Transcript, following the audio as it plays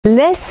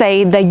Let's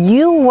say that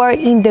you were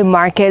in the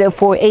market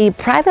for a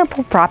private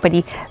pool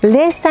property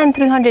less than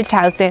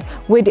 300,000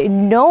 with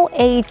no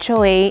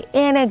HOA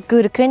and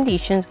good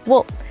conditions.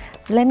 Well,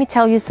 let me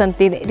tell you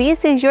something.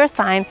 This is your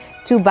sign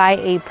to buy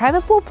a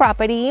private pool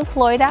property in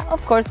Florida,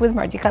 of course, with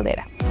Margie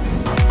Caldera.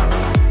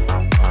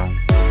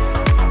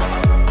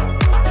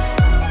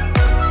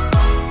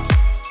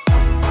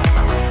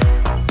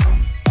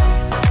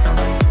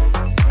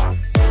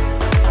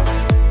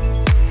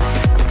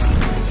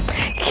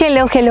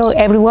 Hello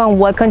everyone,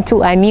 welcome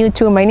to a new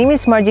tour. My name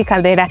is Margie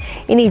Caldera,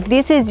 and if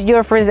this is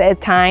your first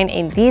time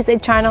in this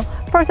channel,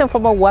 first and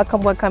foremost,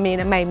 welcome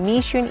in. My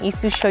mission is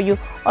to show you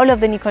all of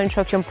the new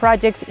construction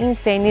projects,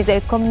 incentives,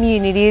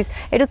 communities,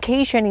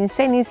 education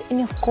incentives,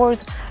 and of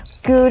course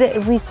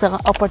good resale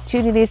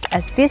opportunities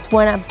as this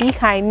one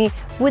behind me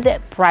with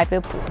a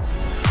private pool.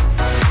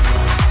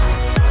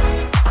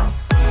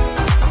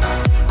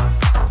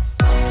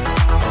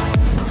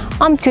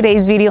 On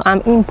today's video, I'm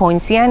in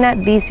Point Siena.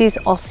 This is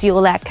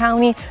Osceola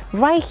County.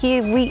 Right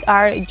here, we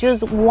are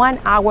just 1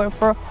 hour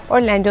from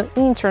Orlando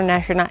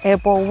International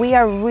Airport. We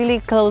are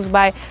really close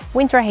by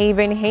Winter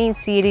Haven, Haines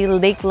City,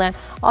 Lakeland,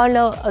 all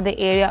of the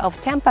area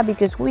of Tampa,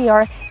 because we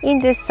are in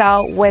the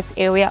southwest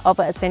area of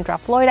Central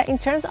Florida. In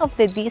terms of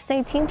the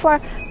Disney theme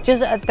park,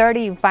 just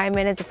 35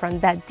 minutes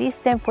from that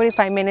distance,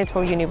 45 minutes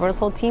for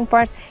Universal theme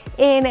parks,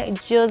 and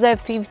just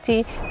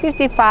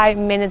 55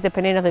 minutes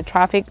depending on the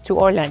traffic to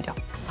Orlando.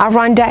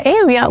 Around the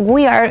area,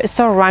 we are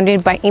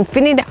surrounded by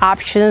infinite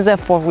options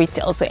for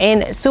retail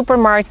and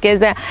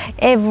supermarkets.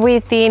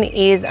 Everything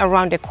is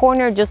around the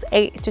corner, just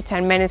 8 to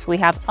 10 minutes. We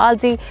have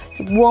Aldi,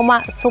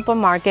 Walmart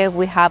supermarket.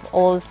 We have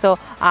also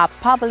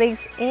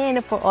Publix,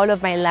 and for all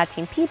of my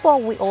Latin people,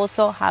 we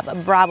also have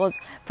Bravos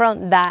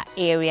from that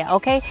area,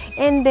 okay?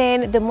 And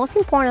then the most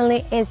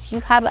importantly is you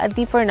have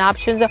different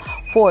options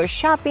for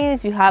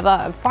shoppings. You have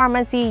a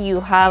pharmacy, you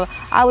have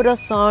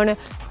AutoZone,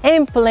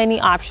 and plenty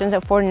options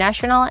for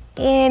national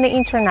and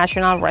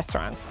international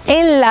restaurants.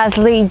 And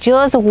lastly,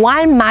 just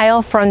 1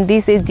 mile from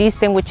this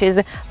distance, which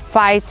is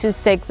 5 to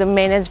 6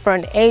 minutes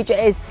from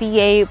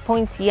HCA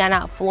Point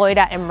Siena,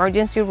 Florida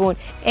emergency room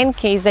in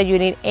case that you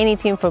need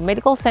anything from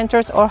medical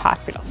centers or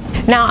hospitals.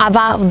 Now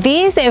about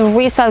this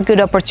resale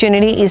good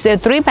opportunity is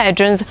 3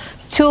 bedrooms,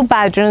 2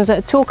 bathrooms,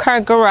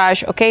 2-car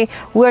garage, okay?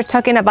 We're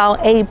talking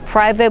about a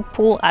private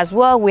pool as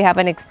well. We have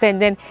an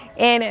extended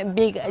and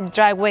big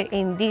driveway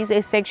in this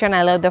section.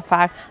 I love the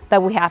fact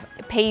that we have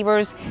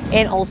pavers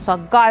and also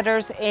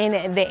gutters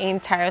in the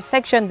entire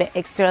section, the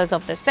exteriors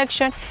of the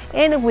section,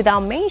 and without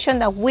mention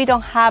that we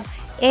don't have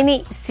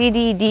any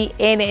CDD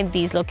in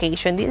this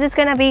location. This is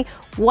gonna be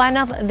one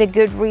of the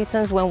good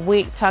reasons when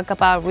we talk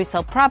about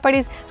resale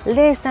properties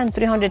less than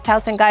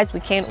 300,000, guys. We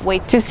can't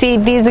wait to see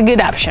this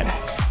good option.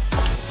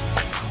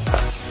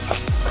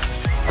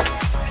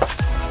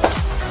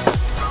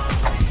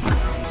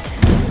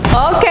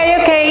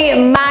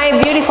 Okay,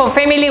 my beautiful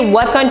family,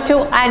 welcome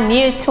to a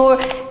new tour.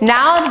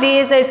 Now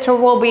this tour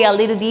will be a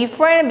little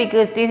different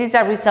because this is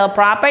a resale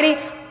property,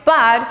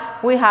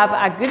 but we have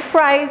a good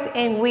price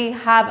and we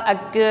have a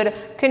good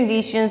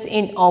conditions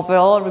in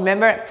overall.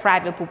 Remember,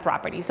 private pool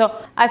property. So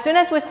as soon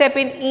as we're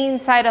stepping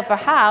inside of a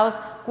house,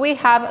 we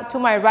have to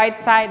my right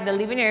side the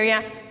living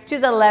area, to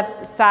the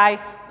left side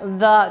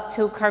the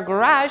 2-car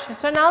garage.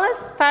 So now let's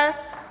start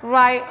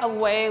right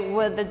away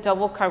with the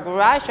double car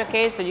garage,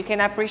 okay? So you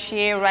can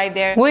appreciate right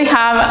there we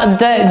have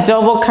the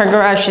double car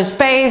garage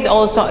space.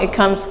 Also it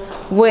comes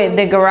with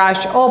the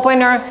garage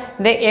opener.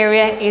 The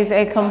area is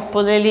a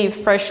completely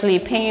freshly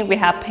painted. We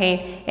have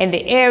paint in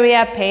the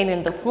area, paint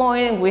in the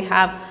flooring. We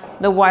have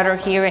the water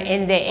here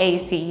in the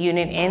AC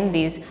unit in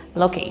this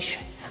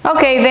location.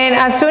 Okay, then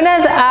as soon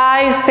as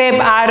I step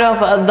out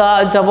of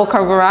the double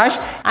car garage,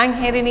 I'm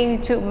heading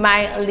into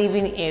my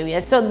living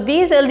area. So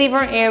this living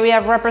area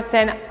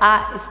represents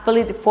a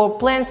split floor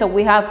plan. So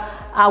we have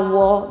a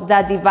wall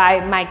that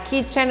divides my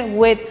kitchen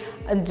with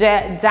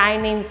the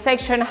dining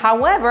section.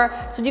 However,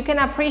 so you can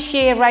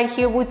appreciate right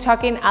here, we're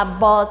talking a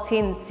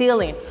vaulting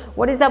ceiling.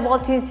 What is a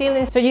vaulting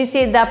ceiling? So you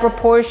see that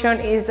proportion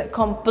is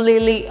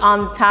completely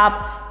on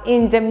top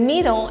in the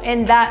middle,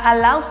 and that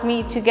allows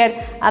me to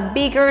get a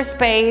bigger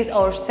space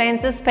or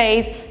sense of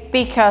space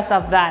because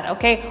of that,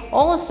 okay?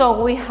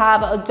 Also, we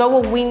have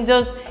double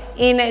windows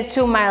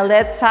into my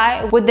left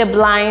side with the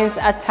blinds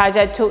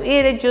attached to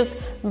it. Just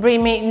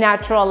bring me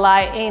natural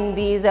light in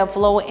this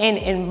flow and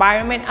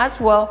environment as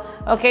well,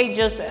 okay?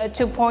 Just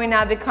to point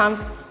out, it comes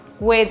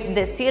with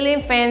the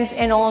ceiling fence,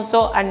 and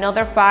also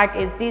another fact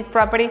is this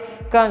property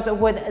comes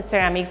with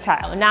ceramic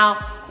tile.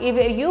 Now,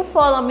 if you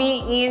follow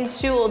me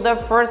into the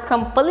first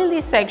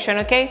completely section,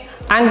 okay,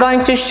 I'm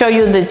going to show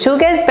you the 2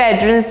 guest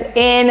bedrooms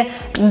and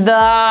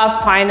the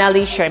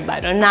finally shared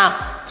bedroom.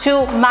 Now,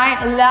 to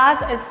my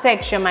last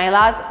section, my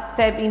last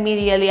step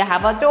immediately, I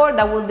have a door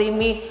that will lead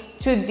me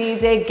to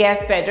this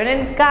guest bedroom.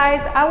 And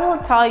guys, I will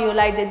tell you,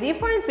 like, the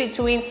difference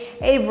between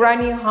a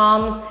brand new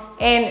homes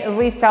and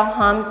resale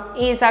homes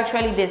is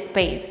actually the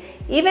space.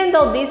 Even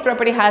though this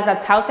property has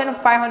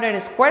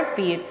 1,500 square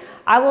feet,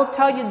 I will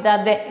tell you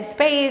that the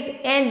space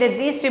and the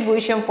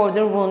distribution for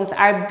the rooms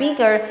are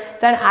bigger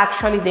than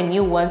actually the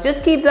new ones.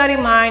 Just keep that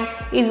in mind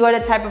if you are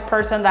the type of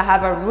person that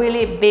have a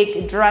really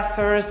big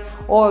dressers,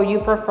 or you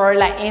prefer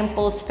like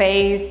ample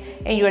space,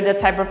 and you're the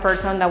type of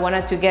person that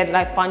wanted to get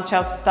like bunch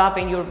of stuff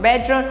in your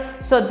bedroom.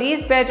 So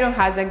this bedroom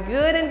has a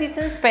good and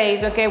decent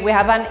space. Okay, we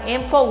have an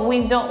ample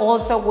window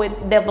also with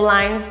the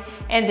blinds.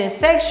 In this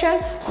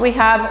section, we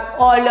have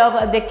all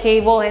of the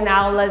cable and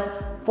outlets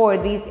for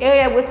this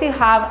area. We still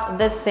have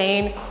the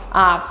same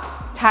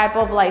type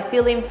of like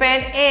ceiling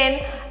fan, and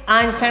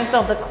in terms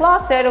of the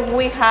closet,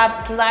 we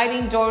have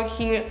sliding door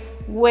here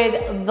with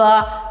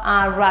the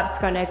wraps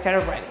connected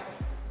already.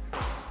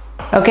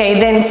 Okay,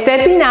 then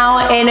stepping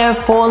out and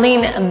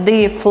folding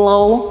the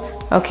floor.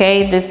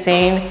 Okay, the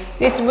same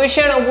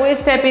distribution. We're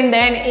stepping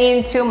then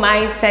into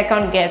my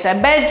second guest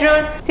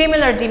bedroom.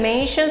 Similar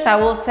dimensions, I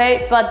will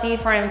say, but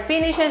different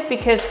finishes,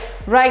 because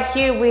right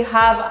here we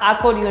have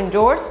accordion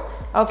doors.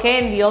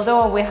 Okay, and the other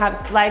one we have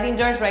sliding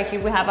doors. Right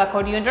here we have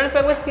accordion doors,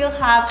 but we still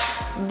have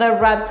the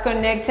wraps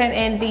connected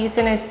and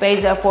decent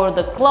space for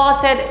the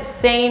closet,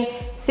 same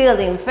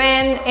ceiling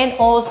fan, and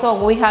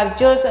also we have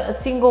just a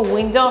single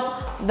window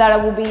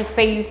that will be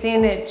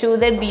facing to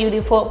the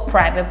beautiful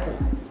private pool.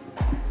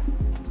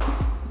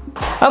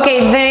 Okay,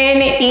 then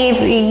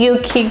if you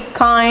keep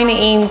going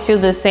into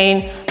the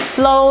same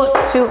flow,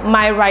 to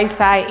my right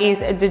side is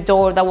the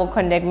door that will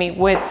connect me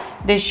with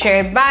the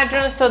shared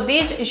bathroom. So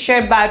this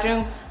shared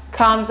bathroom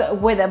comes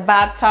with a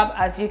bathtub,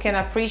 as you can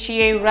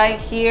appreciate right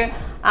here.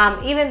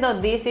 Even though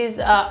this is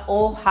an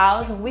old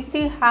house, we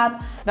still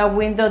have the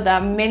window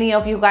that many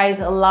of you guys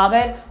love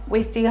it.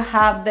 We still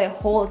have the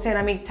whole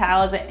ceramic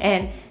tiles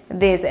in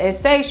this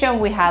section.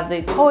 We have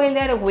the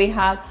toilet, we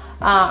have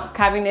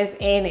cabinets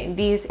in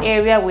this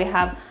area, we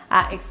have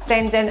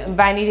extended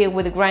vanity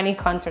with granite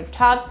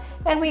countertops,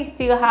 and we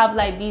still have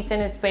like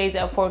decent space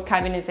for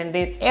cabinets in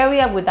this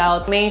area,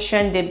 without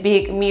mention the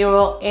big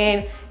mirror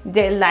and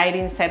the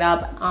lighting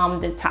setup on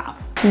the top.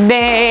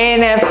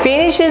 Then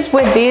finishes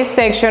with this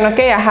section.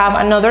 Okay, I have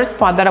another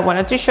spot that I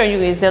wanted to show you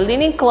is the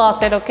linen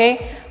closet.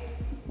 Okay,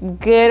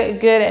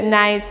 good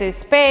nice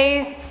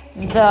space,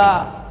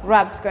 the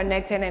wraps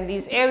connected in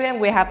this area.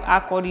 We have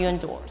accordion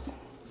doors.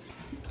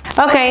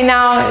 Okay,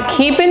 now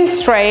keeping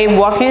straight,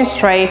 walking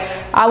straight,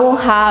 I will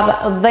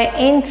have the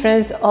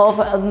entrance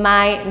of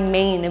my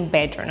main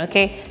bedroom.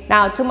 Okay,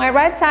 now to my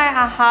right side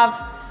I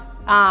have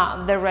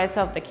the rest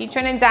of the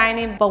kitchen and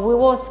dining, but we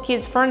will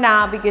skip for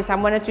now because I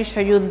wanted to show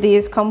you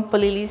this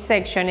completely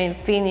section and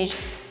finish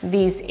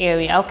this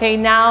area. Okay,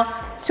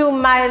 now to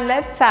my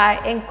left side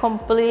and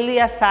completely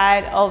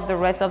aside of the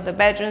rest of the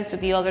bedrooms, to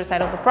the other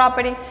side of the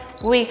property,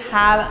 we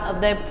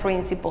have the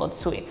principal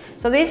suite.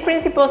 So this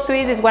principal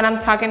suite is what I'm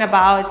talking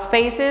about,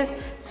 spaces.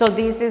 So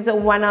this is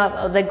one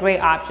of the great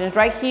options.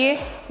 Right here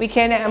we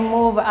can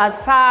move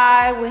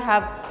outside. We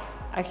have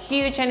a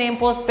huge and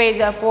ample space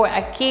for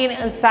a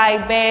king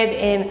side bed,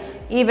 and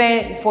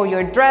even for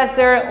your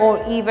dresser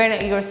or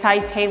even your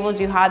side tables,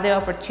 you have the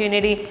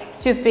opportunity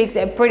to fix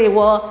it pretty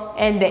well.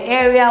 In the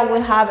area we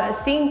have a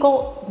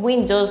single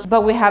windows,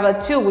 but we have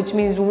a two, which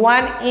means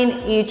one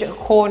in each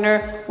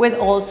corner, with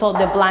also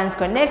the blinds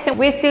connected.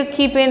 We're still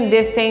keeping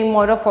the same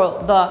model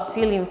for the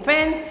ceiling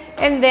fan.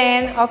 And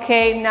then,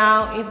 okay,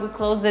 now if we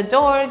close the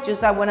door,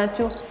 just I wanted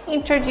to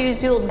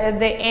introduce you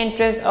the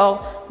entrance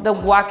of the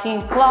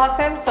walk-in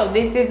closet. So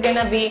this is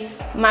gonna be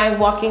my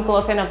walk-in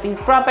closet of this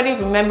property.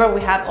 Remember,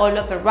 we have all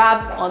of the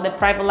wraps on the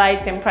private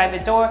lights and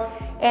private door.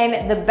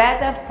 And the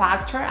best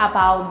factor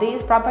about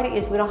this property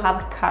is we don't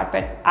have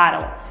carpet at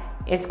all.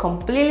 It's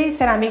completely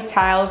ceramic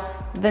tile,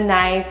 the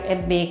nice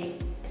and big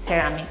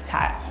ceramic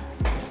tile.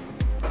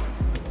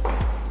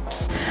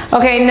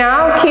 Okay,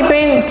 now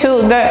keeping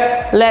to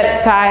the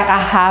left side, I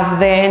have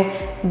then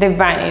the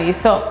vanity.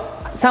 So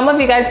some of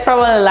you guys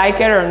probably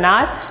like it or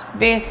not.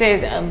 This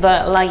is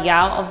the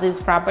layout of this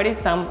property.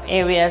 Some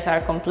areas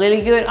are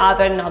completely good,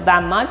 others not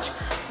that much.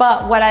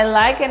 But what I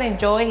like and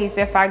enjoy is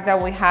the fact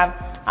that we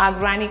have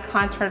granite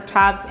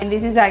countertops, and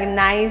this is a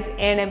nice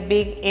and a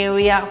big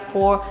area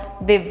for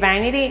the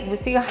vanity. We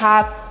still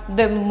have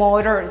the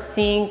motor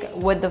sink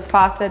with the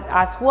faucet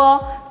as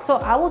well. So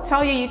I will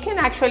tell you, you can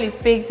actually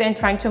fix and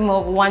try to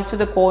move one to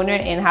the corner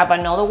and have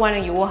another one,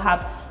 and you will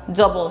have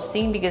double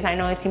sink, because I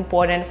know it's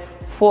important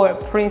for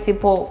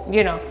principal,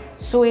 you know,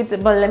 suites.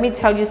 But let me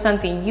tell you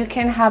something, you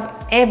can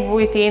have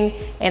everything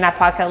in a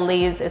pocket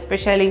list,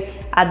 especially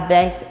at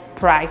this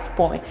price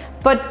point.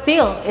 But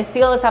still, it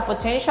still is a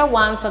potential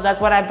one. So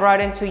that's what I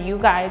brought into you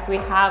guys. We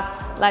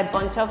have like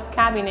bunch of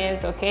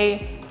cabinets.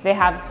 Okay, they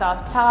have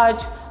soft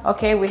touch.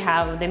 Okay, we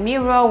have the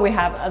mirror, we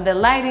have the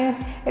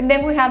lightings, and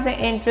then we have the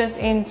entrance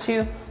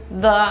into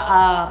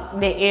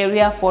the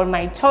area for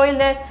my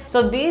toilet.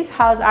 So this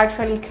house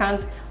actually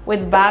comes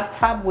with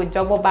bathtub, with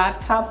double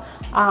bathtub.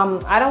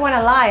 I don't want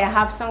to lie, I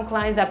have some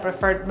clients that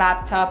prefer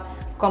bathtub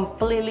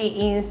completely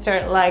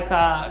insert like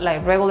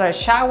regular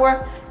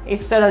shower.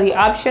 It's totally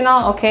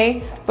optional.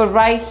 Okay, but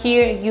right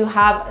here you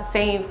have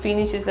same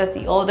finishes as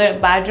the other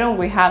bedroom.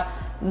 We have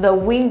the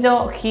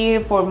window here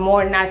for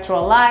more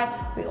natural light.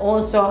 We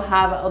also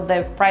have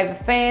the private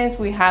fence.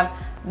 We have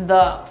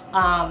the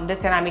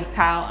ceramic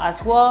tile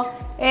as well,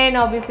 and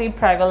obviously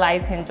private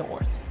lights and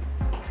doors.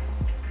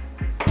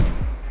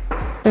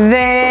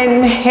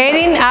 Then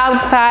heading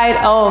outside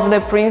of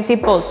the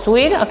principal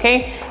suite,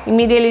 okay,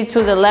 immediately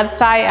to the left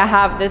side I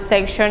have the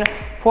section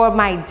for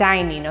my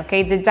dining.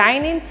 Okay, the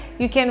dining,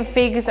 you can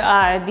fix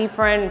a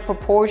different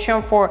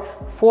proportion for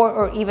 4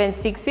 or even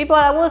 6 people.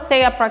 I will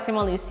say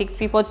approximately 6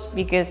 people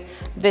because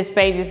the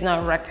space is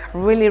not like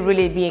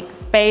really big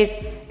space.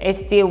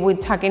 Still, we're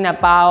talking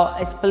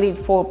about a split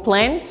floor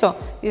plan, so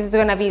this is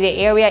gonna be the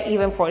area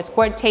even for a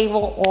square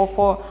table or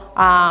for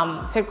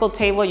circle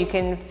table. You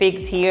can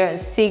fix here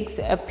 6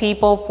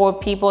 people, 4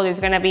 people. There's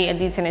gonna be a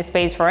decent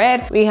space for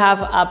it. We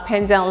have a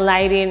pendant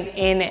lighting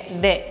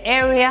in the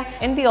area,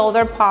 and the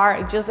other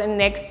part just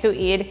next to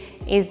it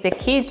is the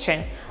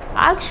kitchen.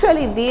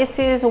 Actually, this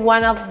is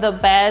one of the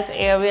best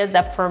areas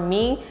that for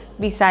me,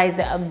 besides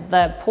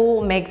the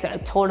pool, makes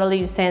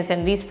totally sense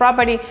in this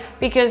property,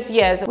 because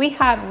yes, we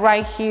have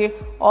right here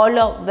all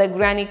of the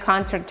granite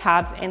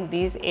countertops in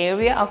this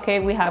area. Okay,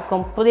 we have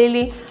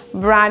completely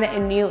brand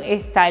new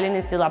styling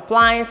and steel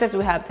appliances.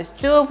 We have the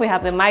stove, we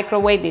have the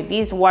microwave, the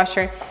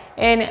dishwasher,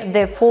 and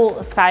the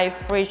full size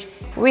fridge.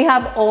 We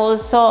have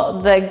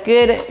also the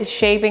good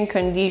shaping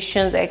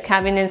conditions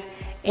cabinets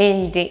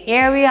in the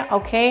area.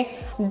 Okay,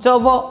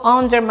 double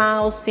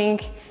undermount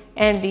sink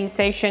and this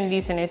section,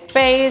 decent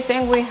space,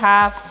 and we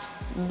have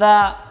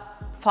the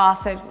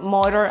faucet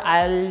motor.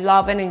 I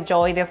love and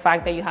enjoy the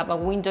fact that you have a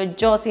window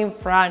just in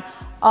front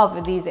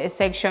of this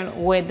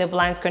section with the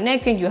blinds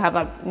connecting. You have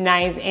a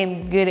nice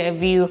and good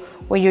view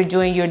when you're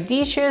doing your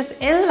dishes.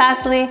 And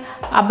lastly,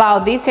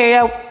 about this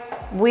area,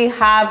 we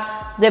have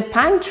the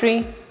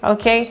pantry.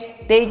 Okay,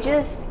 they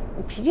just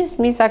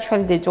miss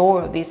actually the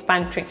door of this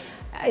pantry.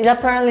 It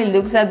apparently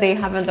looks like they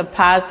have in the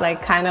past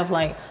like kind of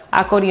like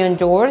accordion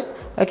doors,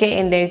 okay,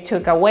 and they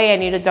took away. I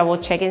need to double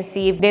check and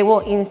see if they will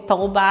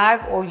install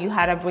back or you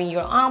had to bring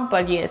your own,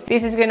 but yes,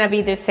 this is gonna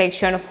be the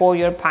section for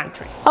your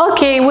pantry.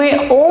 Okay,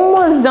 we're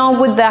almost done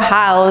with the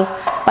house,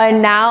 but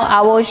now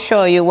I will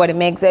show you what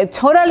makes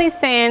totally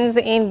sense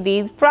in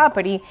this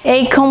property: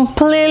 a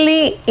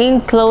completely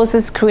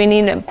enclosed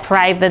screening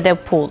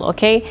private pool.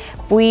 Okay,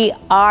 we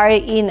are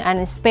in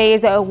a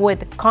space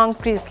with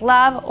concrete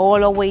slab all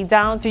the way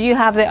down, so you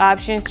have the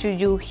option to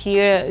do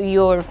here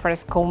your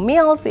fresco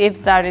meals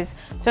if that is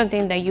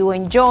something that you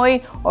enjoy,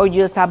 or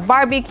just a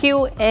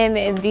barbecue.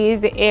 And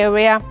this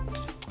area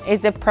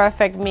is the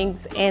perfect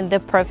mix and the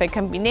perfect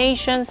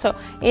combination. So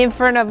in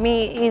front of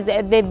me is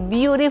the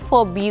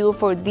beautiful view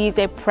for this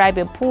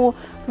private pool,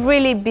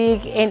 really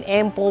big and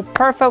ample,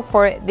 perfect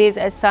for this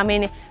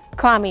summer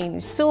coming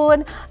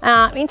soon.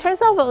 In terms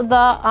of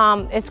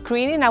the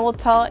screening, I will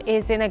tell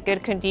it's in a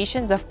good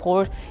conditions. Of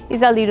course,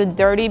 it's a little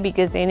dirty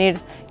because they need,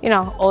 you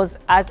know,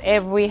 as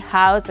every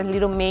house, a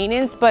little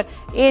maintenance, but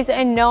it's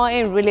not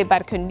in really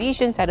bad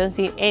conditions. I don't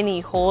see any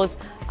holes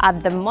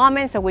at the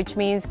moment, so which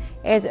means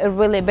it's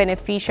really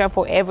beneficial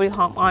for every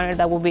homeowner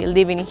that will be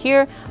living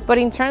here. But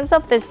in terms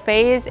of the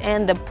space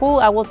and the pool,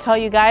 I will tell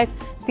you guys,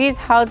 this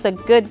house a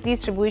good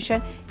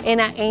distribution,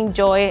 and I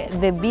enjoy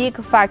the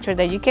big factor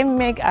that you can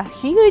make a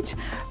huge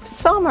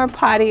summer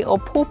party or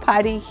pool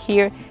party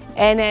here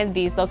and in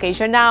this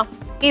location. Now,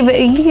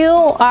 if you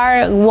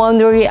are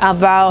wondering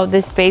about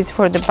the space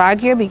for the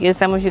backyard, because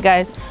some of you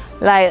guys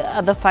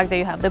like the fact that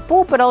you have the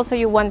pool, but also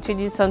you want to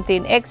do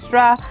something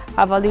extra,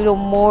 have a little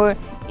more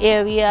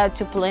area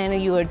to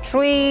plant your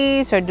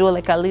trees or do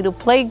like a little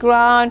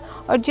playground,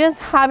 or just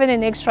having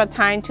an extra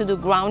time to do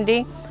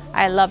grounding,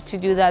 I love to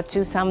do that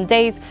too some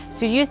days.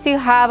 So you still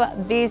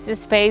have this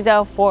space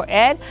for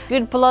it.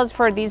 Good plus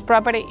for this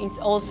property is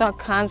also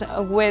comes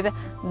with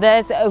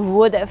this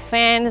wood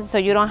fence, so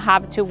you don't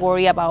have to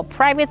worry about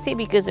privacy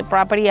because the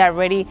property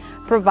already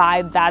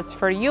provide that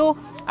for you.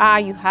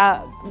 You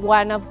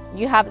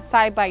have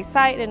side by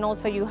side, and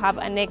also you have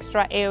an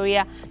extra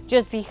area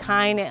just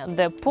behind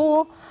the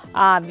pool.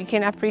 You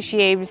can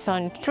appreciate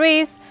some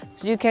trees,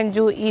 so you can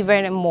do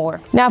even more.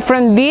 Now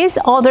from this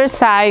other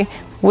side,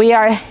 we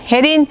are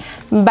heading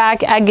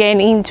back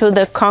again into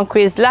the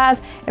concrete slab,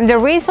 and the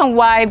reason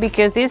why,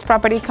 because this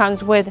property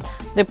comes with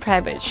the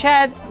private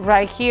shed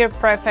right here,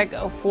 perfect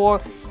for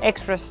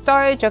extra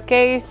storage.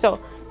 Okay, so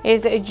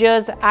it's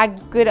just a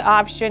good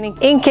option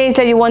in case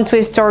that you want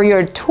to store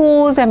your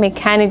tools and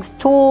mechanics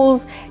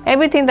tools,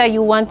 everything that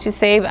you want to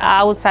save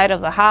outside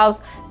of the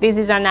house. This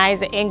is a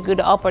nice and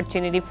good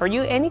opportunity for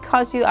you, and it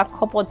costs you a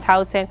couple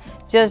thousand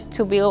just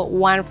to build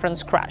one from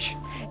scratch.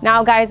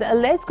 Now guys,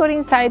 let's go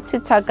inside to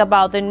talk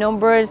about the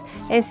numbers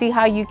and see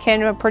how you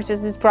can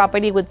purchase this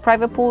property with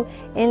private pool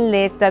in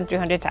less than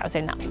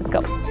 300,000. Now let's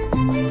go.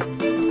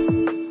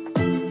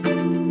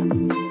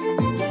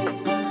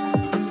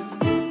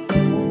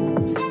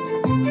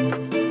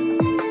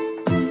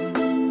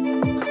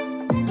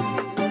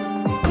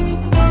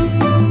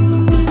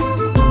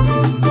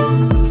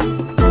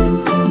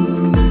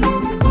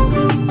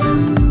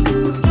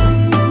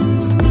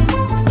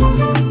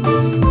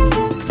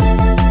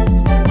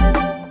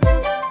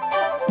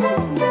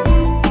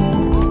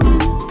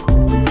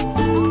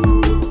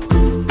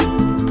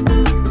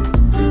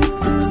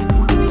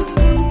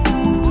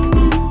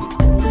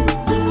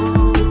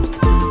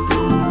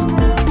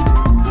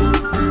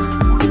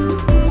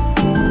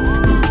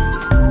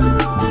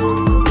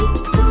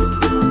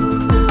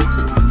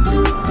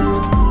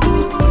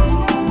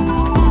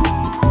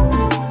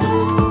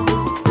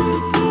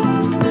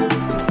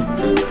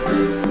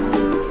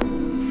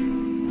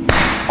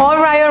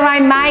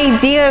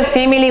 dear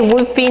family,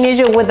 we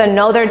finished with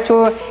another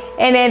tour,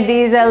 and in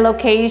this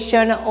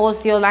location,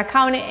 Osceola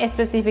County,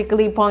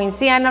 specifically Point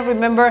Siena.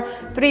 Remember,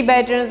 3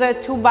 bedrooms,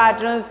 2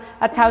 bathrooms,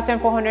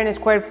 1,400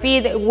 square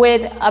feet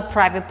with a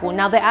private pool.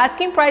 Now, the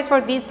asking price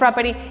for this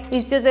property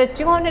is just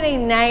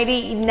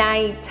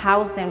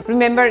 $299,000.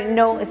 Remember,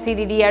 no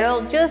CDD at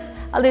all, just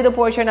a little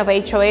portion of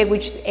HOA,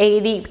 which is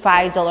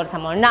 $85 a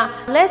month. Now,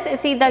 let's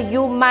see that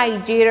you, my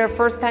dear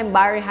first-time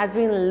buyer, has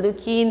been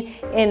looking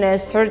and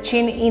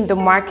searching in the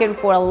market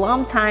for a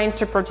long time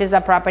to purchase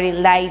a property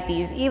like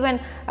this, even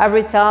a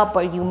resale,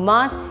 but you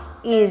must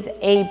is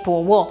a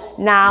pool. Well,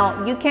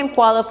 now you can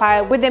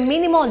qualify with the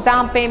minimal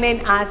down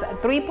payment as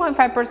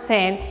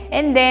 3.5%,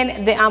 and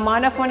then the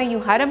amount of money you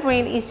had to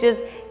bring is just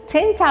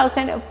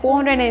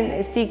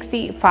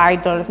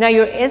 $10,465. Now,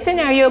 your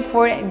scenario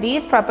for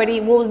this property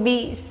will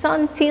be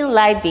something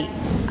like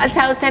this: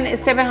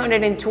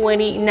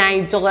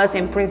 $1,729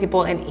 in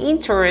principal and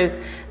interest,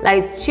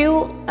 like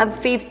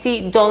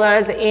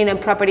 $250 in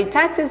property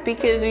taxes,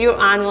 because your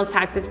annual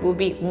taxes will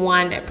be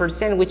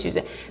 1%, which is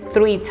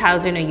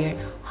 $3,000 a year.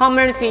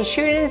 Homeowners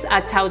insurance,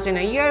 $1,000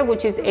 a year,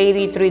 which is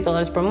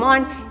 $83 per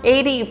month,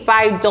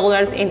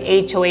 $85 in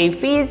HOA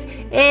fees,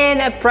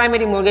 and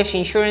primary mortgage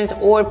insurance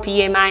or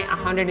PMI,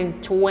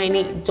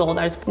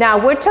 $120. Now,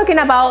 we're talking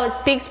about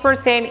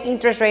 6%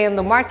 interest rate on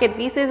the market.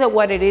 This is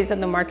what it is on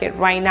the market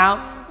right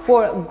now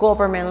for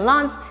government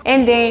loans,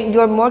 and then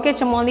your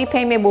mortgage monthly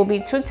payment will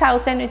be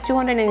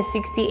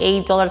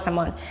 $2,268 a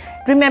month.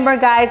 Remember,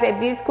 guys,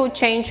 this could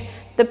change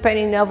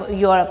depending on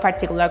your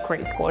particular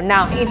credit score.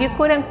 Now, if you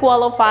couldn't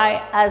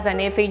qualify as an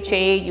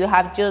FHA, you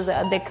have just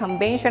the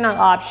conventional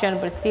option,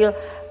 but still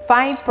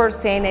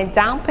 5%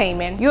 down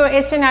payment.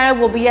 Your scenario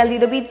will be a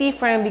little bit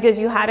different because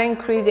you had to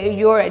increase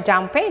your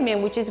down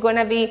payment, which is going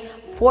to be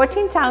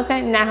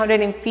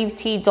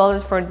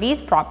 $14,950 for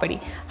this property.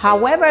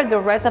 However, the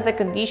rest of the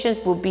conditions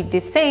will be the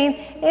same,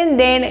 and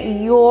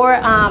then your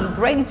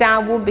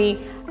breakdown will be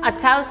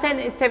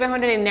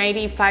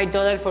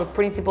 $1,795 for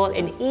principal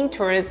and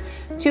interest,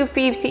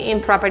 $250 in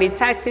property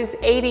taxes,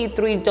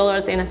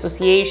 $83 in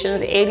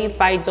associations,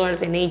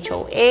 $85 in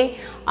HOA.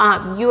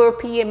 Your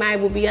PMI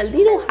will be a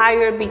little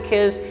higher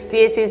because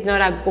this is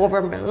not a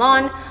government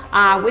loan.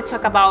 We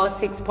talk about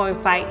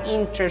 6.5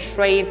 interest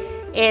rate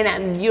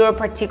in your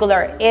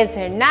particular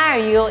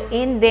scenario,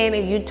 and then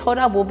your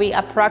total will be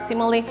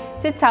approximately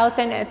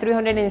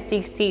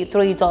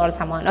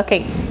 $2,363 a month.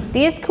 Okay,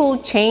 this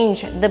could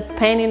change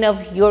depending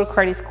of your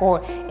credit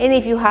score, and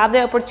if you have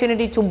the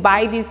opportunity to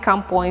buy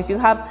discount points, you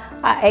have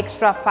an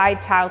extra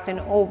 $5,000,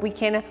 or we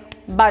can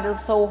battle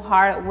so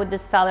hard with the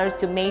sellers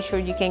to make sure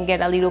you can get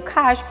a little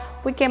cash.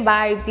 We can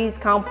buy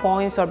discount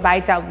points or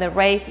buy down the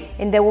rate,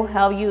 and they will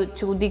help you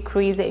to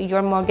decrease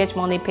your mortgage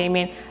monthly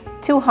payment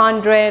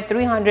 200,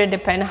 300,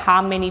 depend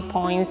how many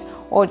points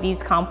or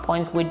discount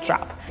points we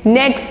drop.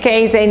 Next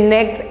case and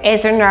next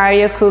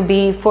scenario could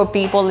be for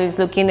people who's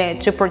looking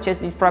to purchase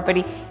this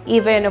property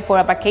even for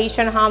a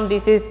vacation home.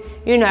 This is,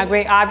 you know, a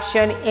great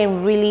option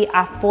and really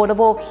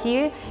affordable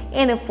here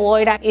in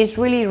Florida. It's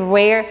really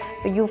rare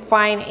that you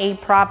find a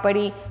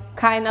property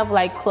kind of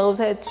like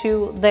closer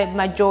to the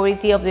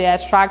majority of the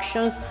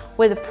attractions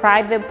with a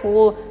private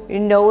pool,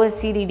 no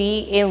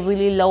CDD, and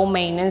really low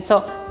maintenance.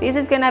 So this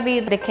is gonna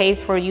be the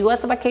case for you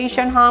as a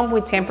vacation home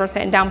with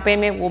 10% down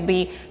payment will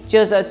be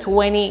just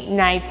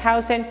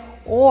 $29,000.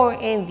 Or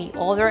in the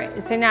other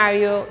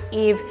scenario,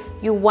 if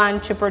you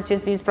want to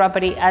purchase this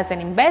property as an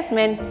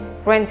investment,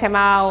 rent them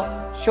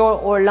out,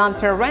 short or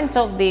long-term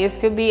rental, this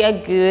could be a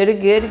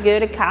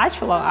good cash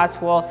flow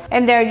as well.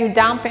 And there your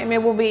down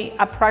payment will be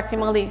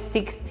approximately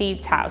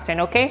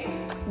 $60,000, okay?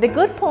 The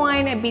good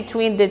point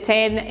between the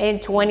 10 and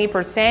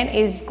 20%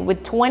 is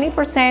with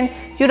 20%,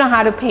 you don't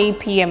have to pay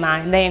PMI.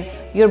 And then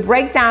your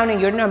breakdown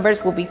and your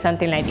numbers will be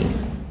something like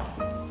this: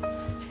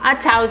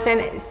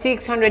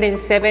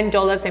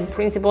 $1,607 in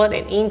principal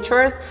and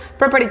interest,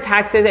 property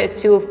taxes at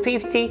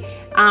 $250,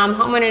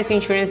 homeowners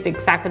insurance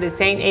exactly the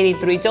same,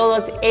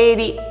 $83,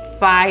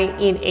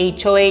 $85 in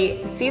HOA,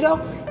 $0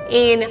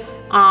 in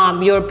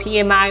your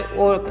PMI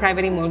or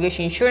private mortgage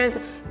insurance.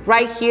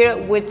 Right here,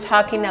 we're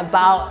talking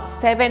about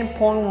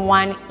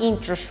 7.1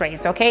 interest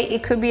rates, okay?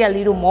 It could be a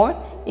little more,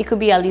 it could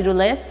be a little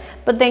less,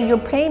 but then your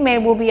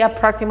payment will be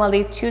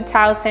approximately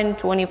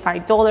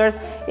 $2,025.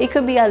 It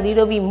could be a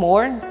little bit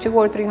more, $200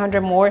 or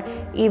 $300 more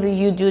if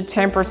you do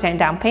 10%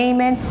 down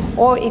payment,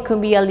 or it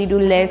could be a little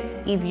less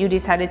if you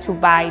decided to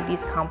buy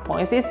discount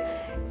points.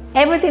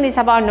 Everything is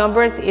about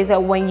numbers. Is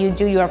when you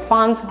do your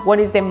funds, what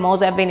is the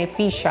most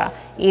beneficial?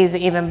 Is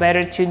even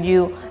better to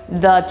do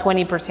the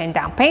 20%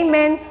 down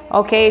payment,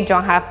 okay,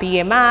 don't have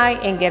PMI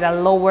and get a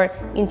lower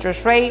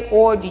interest rate,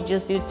 or you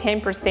just do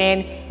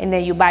 10% and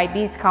then you buy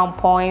discount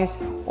points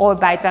or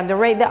buy down the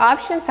rate. The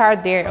options are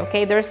there,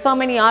 okay? There's so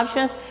many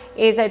options.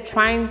 Is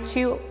trying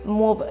to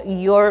move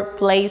your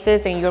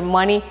places and your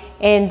money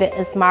in the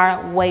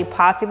smart way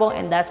possible,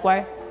 and that's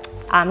why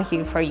I'm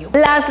here for you.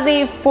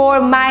 Lastly,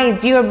 for my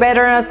dear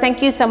veterans, thank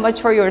you so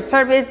much for your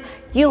service.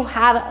 You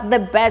have the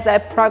best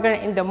program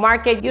in the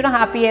market. You don't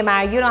have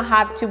PMI, you don't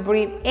have to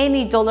bring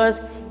any dollars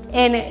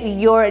in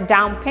your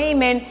down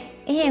payment,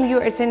 and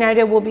your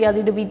scenario will be a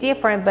little bit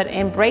different, but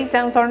in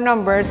breakdowns or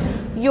numbers,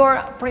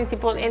 your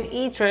principal and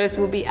interest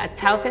will be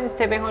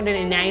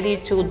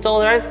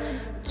 $1,792,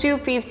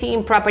 $250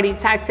 in property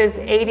taxes,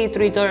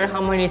 $83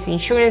 homeowners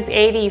insurance,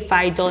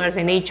 $85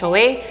 in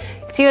HOA,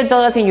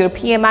 $0 in your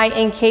PMI.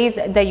 In case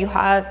that you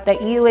have the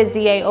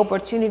USDA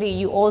opportunity,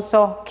 you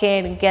also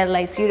can get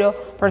like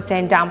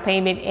 0% down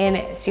payment and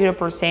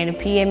 0%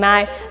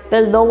 PMI.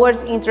 The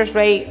lowest interest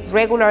rate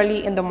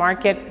regularly in the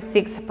market,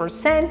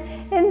 6%,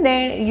 and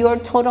then your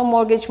total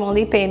mortgage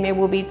monthly payment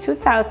will be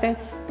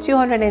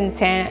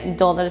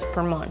 $2,210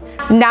 per month.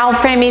 Now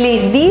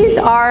family, these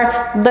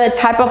are the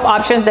type of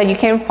options that you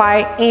can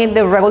find in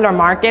the regular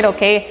market,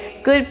 okay?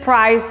 Good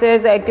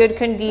prices, good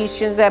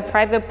conditions, a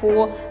private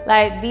pool,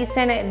 like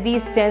decent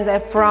distance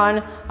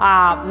from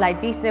like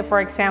Disney,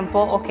 for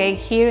example, okay?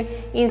 Here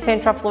in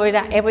Central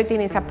Florida,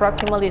 everything is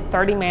approximately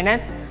 30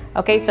 minutes,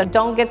 okay? So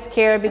don't get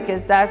scared,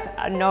 because that's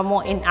a normal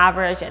in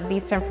average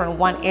distance from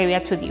one area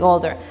to the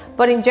other.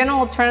 But in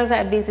general terms,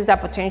 this is a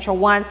potential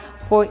one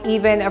for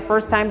even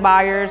first-time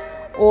buyers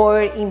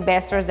or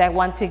investors that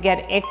want to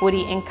get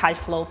equity and cash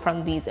flow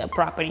from this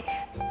property.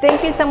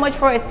 Thank you so much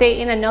for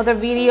staying in another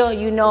video.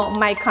 You know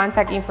my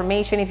contact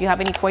information. If you have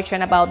any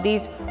question about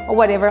this or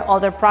whatever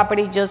other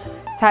property, just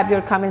type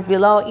your comments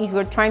below. If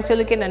you're trying to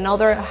look at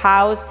another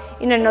house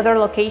in another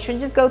location,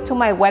 just go to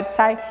my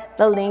website.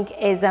 The link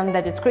is in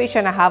the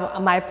description. I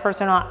have my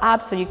personal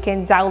app, so you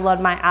can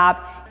download my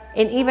app.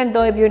 And even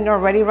though if you're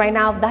not ready right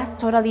now, that's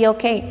totally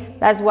okay.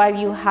 That's why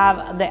you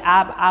have the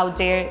app out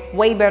there,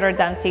 way better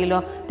than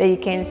Zillow, that you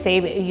can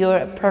save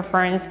your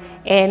preference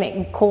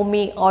and call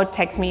me or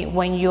text me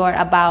when you're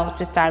about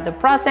to start the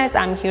process.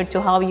 I'm here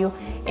to help you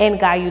and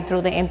guide you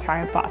through the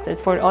entire process.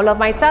 For all of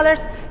my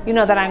sellers, you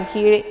know that I'm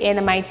here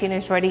and my team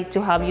is ready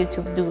to help you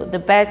to do the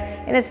best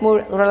and a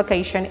smooth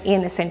relocation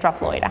in Central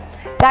Florida.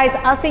 Guys,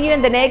 I'll see you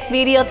in the next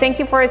video. Thank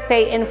you for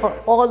staying, for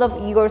all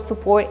of your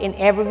support in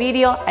every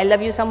video. I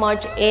love you so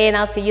much, and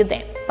I'll see you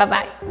then.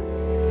 Bye-bye.